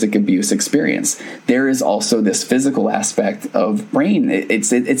narcissistic abuse experience. There is also this physical aspect of brain.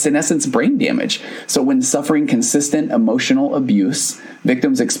 It's in essence brain damage. So when suffering consistent emotional abuse,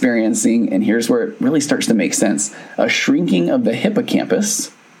 victims experiencing, and here's where it really starts to make sense, a shrinking of the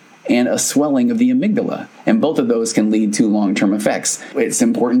hippocampus and a swelling of the amygdala. And both of those can lead to long-term effects. It's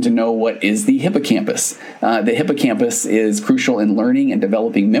important to know what is the hippocampus. The hippocampus is crucial in learning and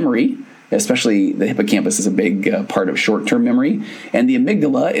developing memory. especially the hippocampus is a big part of short-term memory. And the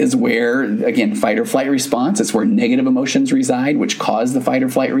amygdala is where, again, fight or flight response. It's where negative emotions reside, which cause the fight or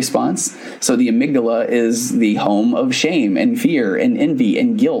flight response. So the amygdala is the home of shame and fear and envy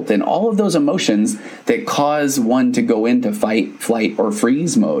and guilt and all of those emotions that cause one to go into fight, flight, or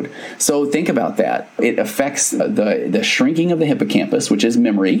freeze mode. So think about that. It affects the shrinking of the hippocampus, which is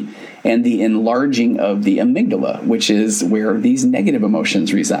memory, and the enlarging of the amygdala, which is where these negative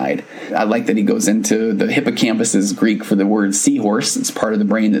emotions reside. I like that he goes into the hippocampus is Greek for the word seahorse. It's part of the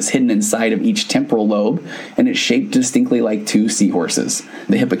brain that's hidden inside of each temporal lobe, and it's shaped distinctly like two seahorses.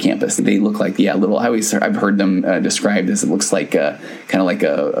 The hippocampus, they look like, little, I've heard them described as it looks like kind of like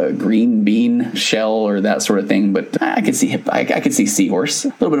a green bean shell or that sort of thing, but I could see seahorse. A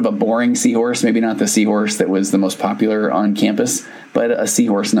little bit of a boring seahorse, maybe not the seahorse that was the most popular on campus, but a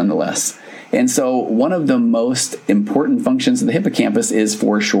seahorse nonetheless. And so one of the most important functions of the hippocampus is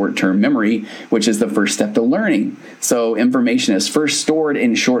for short-term memory, which is the first step to learning. So information is first stored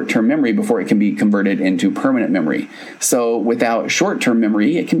in short-term memory before it can be converted into permanent memory. So without short-term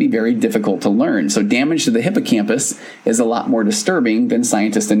memory, it can be very difficult to learn. So damage to the hippocampus is a lot more disturbing than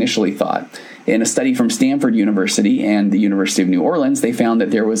scientists initially thought. In a study from Stanford University and the University of New Orleans, they found that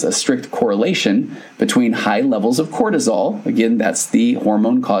there was a strict correlation between high levels of cortisol, again, that's the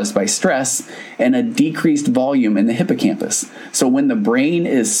hormone caused by stress, and a decreased volume in the hippocampus. So when the brain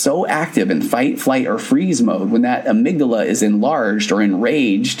is so active in fight, flight, or freeze mode, when that amygdala is enlarged or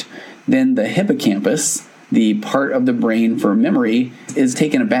enraged, then the hippocampus, the part of the brain for memory, is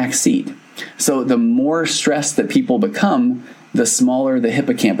taking a back seat. So the more stressed that people become, the smaller the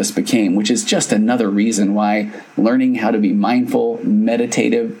hippocampus became, which is just another reason why learning how to be mindful,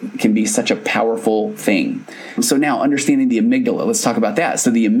 meditative can be such a powerful thing. So now understanding the amygdala, let's talk about that.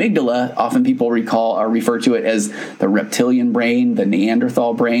 So the amygdala, often people refer to it as the reptilian brain, the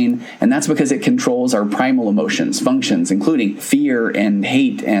Neanderthal brain, and that's because it controls our primal emotions, functions, including fear and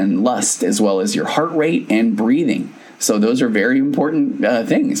hate and lust, as well as your heart rate and breathing. So those are very important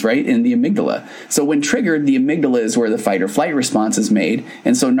things, right, in the amygdala. So when triggered, the amygdala is where the fight or flight response is made.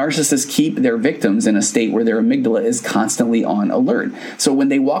 And so narcissists keep their victims in a state where their amygdala is constantly on alert. So when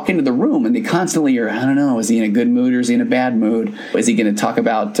they walk into the room and they constantly are, I don't know, is he in a good mood or is he in a bad mood? Is he going to talk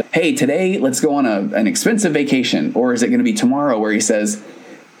about, hey, today let's go on an expensive vacation? Or is it going to be tomorrow where he says,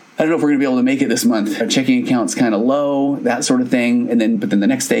 I don't know if we're going to be able to make it this month. Our checking account's kind of low, that sort of thing. But then the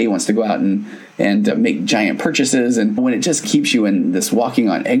next day he wants to go out and make giant purchases. And when it just keeps you in this walking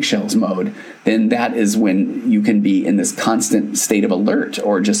on eggshells mode, then that is when you can be in this constant state of alert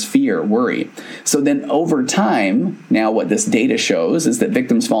or just fear, worry. So then over time, now what this data shows is that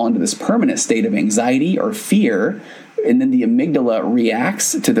victims fall into this permanent state of anxiety or fear. And then the amygdala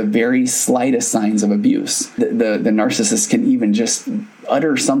reacts to the very slightest signs of abuse. The narcissist can even just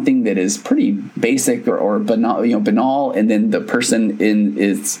utter something that is pretty basic or banal, and then the person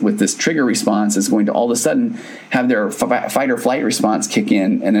is with this trigger response is going to all of a sudden have their fight or flight response kick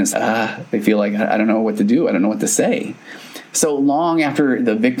in, and it's they feel like I don't know what to do, I don't know what to say. So long after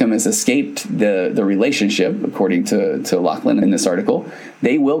the victim has escaped the relationship, according to Lachlan in this article,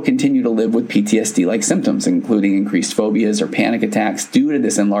 they will continue to live with PTSD-like symptoms, including increased phobias or panic attacks due to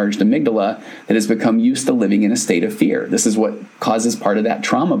this enlarged amygdala that has become used to living in a state of fear. This is what causes part of that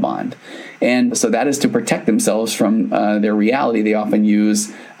trauma bond. And so that is to protect themselves from their reality. They often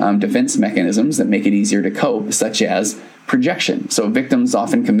use defense mechanisms that make it easier to cope, such as projection. So victims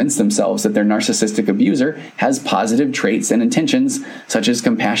often convince themselves that their narcissistic abuser has positive traits and intentions, such as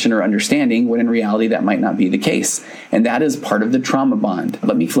compassion or understanding, when in reality that might not be the case. And that is part of the trauma bond.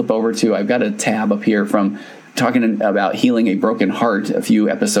 Let me flip over to, I've got a tab up here from talking about healing a broken heart a few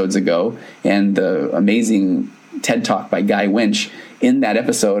episodes ago, and the amazing TED Talk by Guy Winch. In that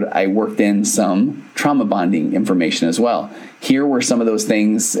episode, I worked in some trauma bonding information as well. Here were some of those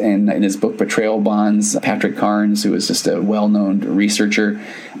things in his book, Betrayal Bonds. Patrick Carnes, who is just a well-known researcher,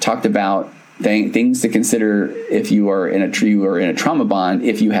 talked about things to consider if you are in a trauma bond,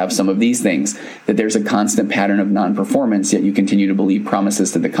 if you have some of these things, that there's a constant pattern of non-performance, yet you continue to believe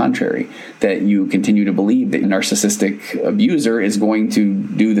promises to the contrary, that you continue to believe that a narcissistic abuser is going to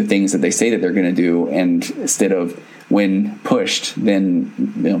do the things that they say that they're going to do, and instead of, when pushed, then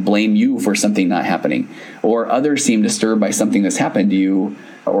blame you for something not happening. Or others seem disturbed by something that's happened to you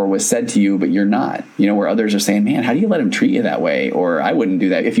or was said to you, but you're not. Where others are saying, man, how do you let him treat you that way? Or I wouldn't do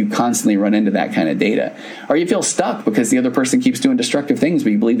that. If you constantly run into that kind of data. Or you feel stuck because the other person keeps doing destructive things,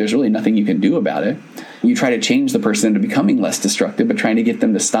 but you believe there's really nothing you can do about it. You try to change the person into becoming less destructive, but trying to get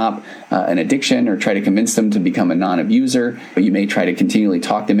them to stop an addiction or try to convince them to become a non-abuser. But you may try to continually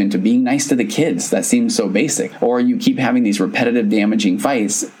talk them into being nice to the kids. That seems so basic. Or you keep having these repetitive damaging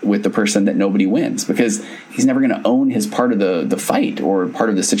fights with the person that nobody wins, because he's never going to own his part of the fight or part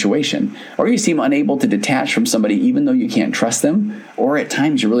of the situation. Or you seem unable to detach from somebody even though you can't trust them, or at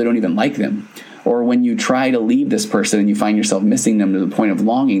times you really don't even like them. Or when you try to leave this person and you find yourself missing them to the point of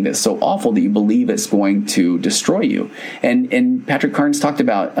longing that's so awful that you believe it's going to destroy you. And Patrick Carnes talked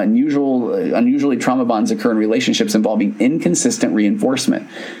about unusually trauma bonds occur in relationships involving inconsistent reinforcement,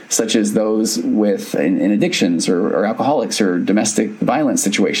 such as those in addictions or alcoholics or domestic violence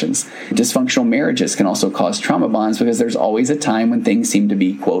situations. Dysfunctional marriages can also cause trauma bonds because there's always a time when things seem to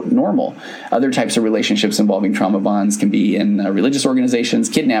be, quote, normal. Other types of relationships involving trauma bonds can be in religious organizations,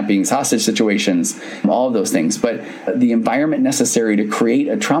 kidnappings, hostage situations, all of those things. But the environment necessary to create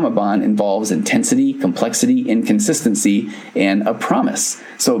a trauma bond involves intensity, complexity, inconsistency, and a promise.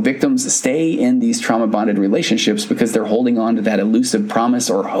 So victims stay in these trauma bonded relationships because they're holding on to that elusive promise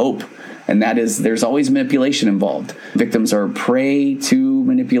or hope. And that is, there's always manipulation involved. Victims are prey to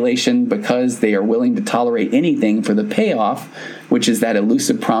manipulation because they are willing to tolerate anything for the payoff, which is that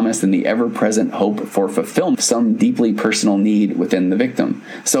elusive promise and the ever-present hope for fulfillment, some deeply personal need within the victim.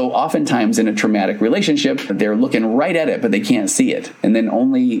 So oftentimes in a traumatic relationship, they're looking right at it, but they can't see it. And then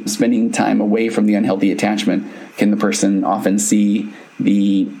only spending time away from the unhealthy attachment can the person often see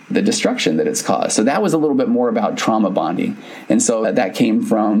the destruction that it's caused. So that was a little bit more about trauma bonding. And so that came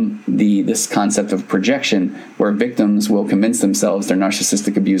from this concept of projection, where victims will convince themselves their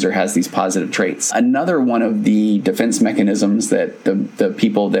narcissistic abuser has these positive traits. Another one of the defense mechanisms that the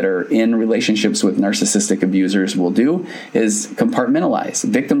people that are in relationships with narcissistic abusers will do is compartmentalize.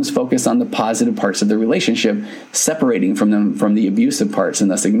 Victims focus on the positive parts of the relationship, separating from them from the abusive parts and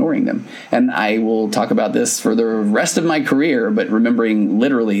thus ignoring them. And I will talk about this for the rest of my career, but remembering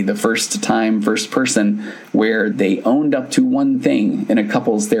literally the first person where they owned up to one thing in a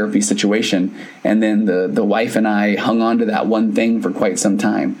couples therapy situation, and then the wife and I hung on to that one thing for quite some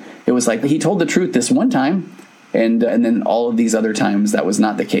time. It was like he told the truth this one time, and then all of these other times that was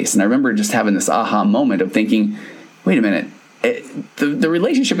not the case. And I remember just having this aha moment of thinking, wait a minute, the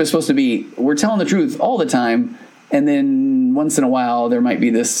relationship is supposed to be, we're telling the truth all the time, and then once in a while there might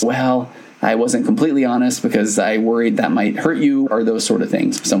be this, well, I wasn't completely honest because I worried that might hurt you, or those sort of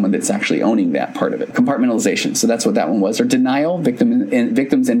things. Someone that's actually owning that part of it. Compartmentalization. So that's what that one was. Or denial.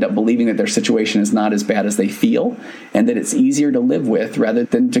 Victims end up believing that their situation is not as bad as they feel, and that it's easier to live with rather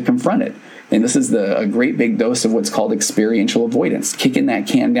than to confront it. And this is a great big dose of what's called experiential avoidance, kicking that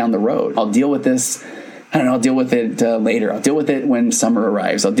can down the road. I'll deal with this. I don't know, I'll deal with it later. I'll deal with it when summer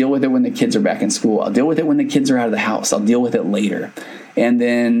arrives. I'll deal with it when the kids are back in school. I'll deal with it when the kids are out of the house. I'll deal with it later. And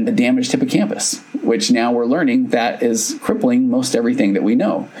then the damaged hippocampus, which now we're learning that is crippling most everything that we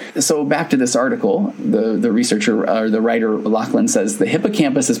know. So back to this article, the researcher or the writer Lachlan says the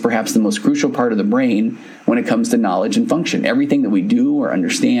hippocampus is perhaps the most crucial part of the brain when it comes to knowledge and function. Everything that we do or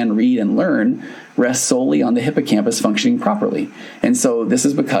understand, read, and learn rests solely on the hippocampus functioning properly. And so this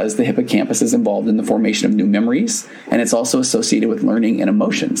is because the hippocampus is involved in the formation of new memories, and it's also associated with learning and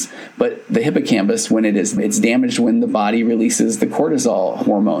emotions. But the hippocampus, when it's damaged when the body releases the cortisol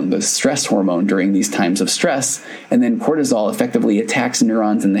hormone, the stress hormone during these times of stress, and then cortisol effectively attacks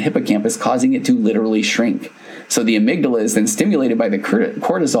neurons in the hippocampus, causing it to literally shrink. So the amygdala is then stimulated by the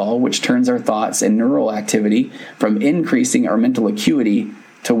cortisol, which turns our thoughts and neural activity from increasing our mental acuity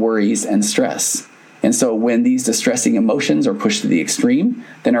to worries and stress. And so when these distressing emotions are pushed to the extreme,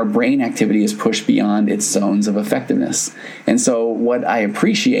 then our brain activity is pushed beyond its zones of effectiveness. And so what I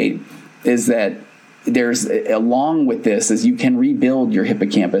appreciate is that there's, along with this, is you can rebuild your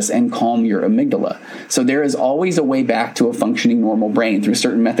hippocampus and calm your amygdala. So there is always a way back to a functioning normal brain through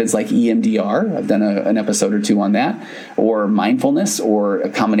certain methods like EMDR. I've done an episode or two on that, or mindfulness, or a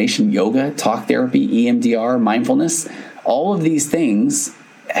combination yoga, talk therapy, EMDR, mindfulness. All of these things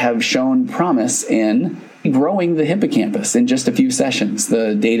have shown promise in growing the hippocampus in just a few sessions.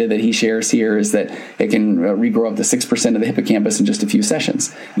 The data that he shares here is that it can regrow up to 6% of the hippocampus in just a few sessions.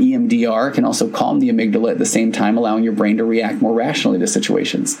 EMDR can also calm the amygdala at the same time, allowing your brain to react more rationally to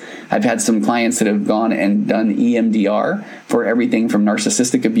situations. I've had some clients that have gone and done EMDR for everything from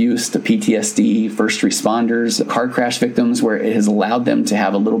narcissistic abuse to PTSD, first responders, car crash victims, where it has allowed them to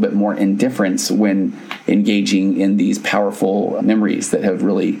have a little bit more indifference when engaging in these powerful memories that have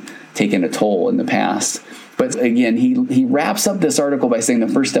really taken a toll in the past. But again, he wraps up this article by saying the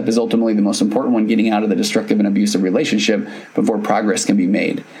first step is ultimately the most important one, getting out of the destructive and abusive relationship before progress can be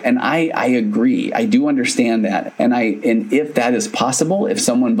made. And I agree. I do understand that. And if that is possible, if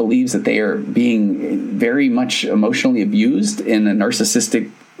someone believes that they are being very much emotionally abused in a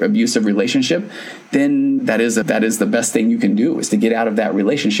narcissistic abusive relationship, then that is the best thing you can do, is to get out of that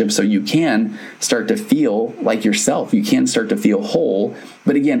relationship so you can start to feel like yourself. You can start to feel whole.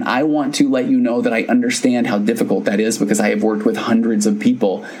 But again, I want to let you know that I understand how difficult that is, because I have worked with hundreds of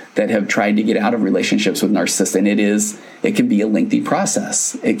people that have tried to get out of relationships with narcissists, and it can be a lengthy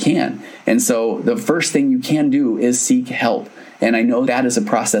process. It can. And so the first thing you can do is seek help. And I know that is a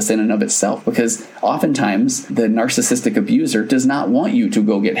process in and of itself, because oftentimes the narcissistic abuser does not want you to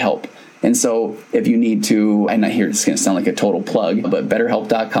go get help. And so if you need to, and I hear it's going to sound like a total plug, but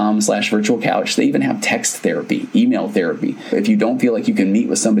betterhelp.com/virtual couch, they even have text therapy, email therapy. If you don't feel like you can meet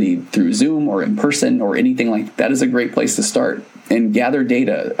with somebody through Zoom or in person or anything like that, that is a great place to start and gather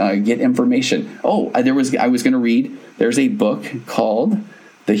data, get information. I was going to read, there's a book called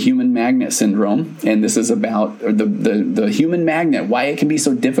The Human Magnet Syndrome, and this is about the human magnet, why it can be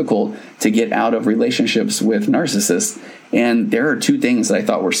so difficult to get out of relationships with narcissists. And there are two things that I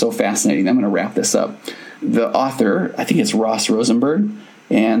thought were so fascinating. I'm going to wrap this up. The author, I think it's Ross Rosenberg,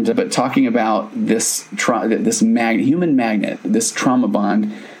 but talking about this human magnet, this trauma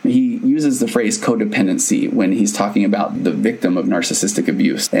bond, he uses the phrase codependency when he's talking about the victim of narcissistic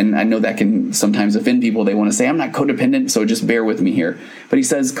abuse. And I know that can sometimes offend people. They want to say, I'm not codependent, so just bear with me here. But he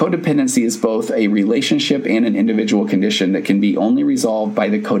says codependency is both a relationship and an individual condition that can be only resolved by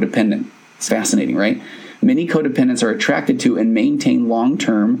the codependent. It's fascinating, right? Many codependents are attracted to and maintain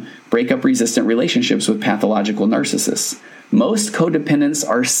long-term breakup-resistant relationships with pathological narcissists. Most codependents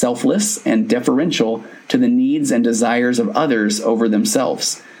are selfless and deferential to the needs and desires of others over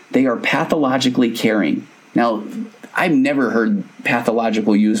themselves. They are pathologically caring. Now, I've never heard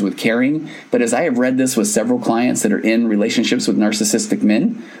pathological used with caring, but as I have read this with several clients that are in relationships with narcissistic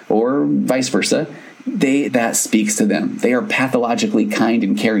men or vice versa, that speaks to them. They are pathologically kind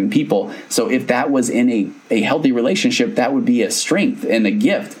and caring people. So if that was in a healthy relationship, that would be a strength and a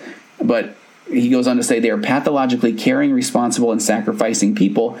gift. But he goes on to say they are pathologically caring, responsible, and sacrificing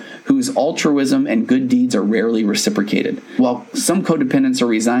people whose altruism and good deeds are rarely reciprocated. While some codependents are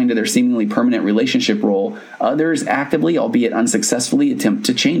resigned to their seemingly permanent relationship role, others actively, albeit unsuccessfully, attempt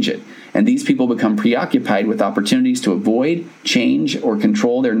to change it. And these people become preoccupied with opportunities to avoid, change, or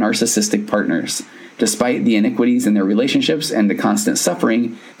control their narcissistic partners. Despite the iniquities in their relationships and the constant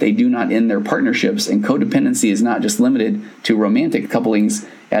suffering, they do not end their partnerships, and codependency is not just limited to romantic couplings,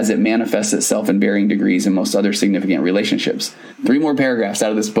 as it manifests itself in varying degrees in most other significant relationships. 3 more paragraphs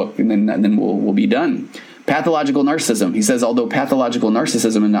out of this book, and then we'll be done. Pathological narcissism. He says, although pathological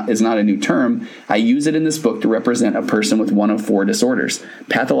narcissism is not a new term, I use it in this book to represent a person with one of 4 disorders.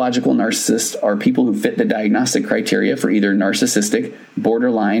 Pathological narcissists are people who fit the diagnostic criteria for either narcissistic,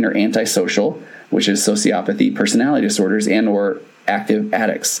 borderline, or antisocial, which is sociopathy, personality disorders, and or active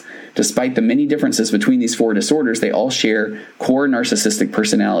addicts. Despite the many differences between these 4 disorders, they all share core narcissistic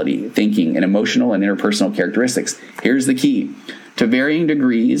personality, thinking, and emotional and interpersonal characteristics. Here's the key. To varying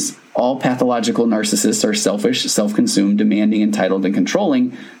degrees, all pathological narcissists are selfish, self-consumed, demanding, entitled, and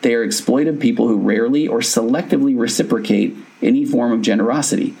controlling. They are exploitive people who rarely or selectively reciprocate any form of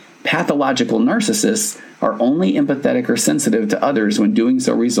generosity. Pathological narcissists are only empathetic or sensitive to others when doing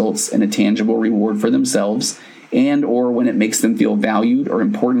so results in a tangible reward for themselves and or when it makes them feel valued or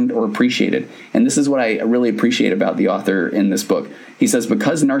important or appreciated. And this is what I really appreciate about the author in this book. He says,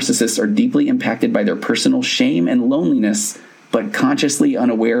 because narcissists are deeply impacted by their personal shame and loneliness, but consciously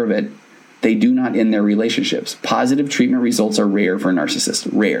unaware of it, they do not end their relationships. Positive treatment results are rare for narcissists.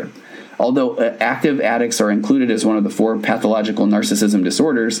 Rare. Although active addicts are included as one of the 4 pathological narcissism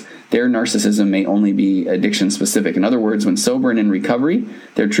disorders, their narcissism may only be addiction-specific. In other words, when sober and in recovery,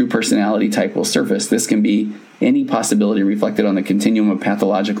 their true personality type will surface. This can be any possibility reflected on the continuum of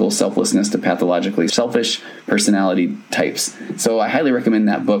pathological selflessness to pathologically selfish personality types. So I highly recommend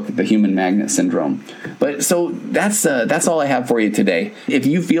that book, The Human Magnet Syndrome. But so that's all I have for you today. If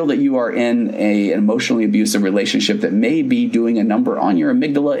you feel that you are in an emotionally abusive relationship that may be doing a number on your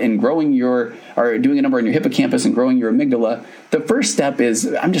amygdala and doing a number on your hippocampus and growing your amygdala, the first step is,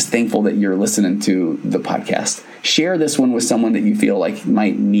 I'm just thankful that you're listening to the podcast. Share this one with someone that you feel like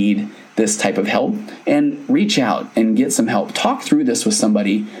might need this type of help, and reach out and get some help. Talk through this with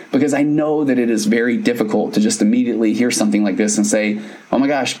somebody, because I know that it is very difficult to just immediately hear something like this and say, oh my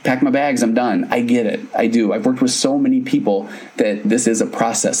gosh, pack my bags, I'm done. I get it. I do. I've worked with so many people that this is a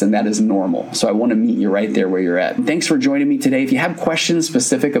process and that is normal. So I want to meet you right there where you're at. Thanks for joining me today. If you have questions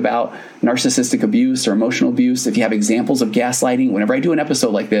specific about narcissistic abuse or emotional abuse, if you have examples of gaslighting, whenever I do an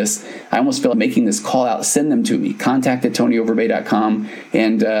episode like this, I almost feel like making this call out. Send them to me. contact@tonyoverbay.com.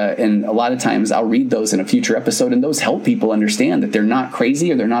 And a lot of times I'll read those in a future episode, and those help people understand that they're not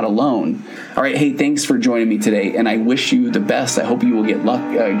crazy or they're not alone. All right. Hey, thanks for joining me today, and I wish you the best. I hope you will get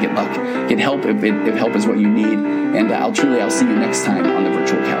get help if help is what you need. And I'll see you next time on the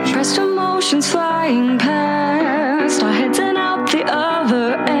virtual couch. Pressed emotions flying past, our heads and out the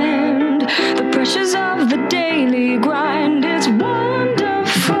other end. The pressures of the daily grind, it's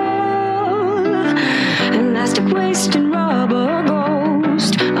wonderful. Elastic waist and rubber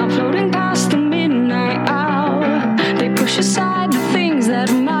ghost, I'm floating past the midnight hour. They push aside the things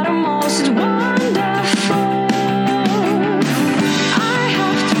that matter most. It's wonderful. I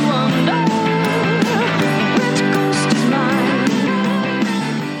have to wonder which ghost is mine.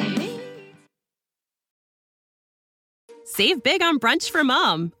 Save big on brunch for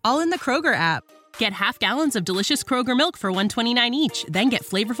mom, all in the Kroger app. Get half gallons of delicious Kroger milk for $1.29 each. Then get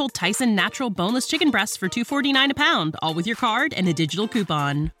flavorful Tyson natural boneless chicken breasts for $2.49 a pound, all with your card and a digital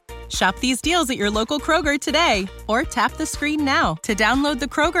coupon. Shop these deals at your local Kroger today, or tap the screen now to download the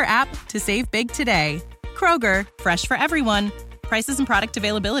Kroger app to save big today. Kroger, fresh for everyone. Prices and product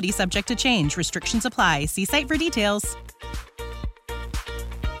availability subject to change. Restrictions apply. See site for details.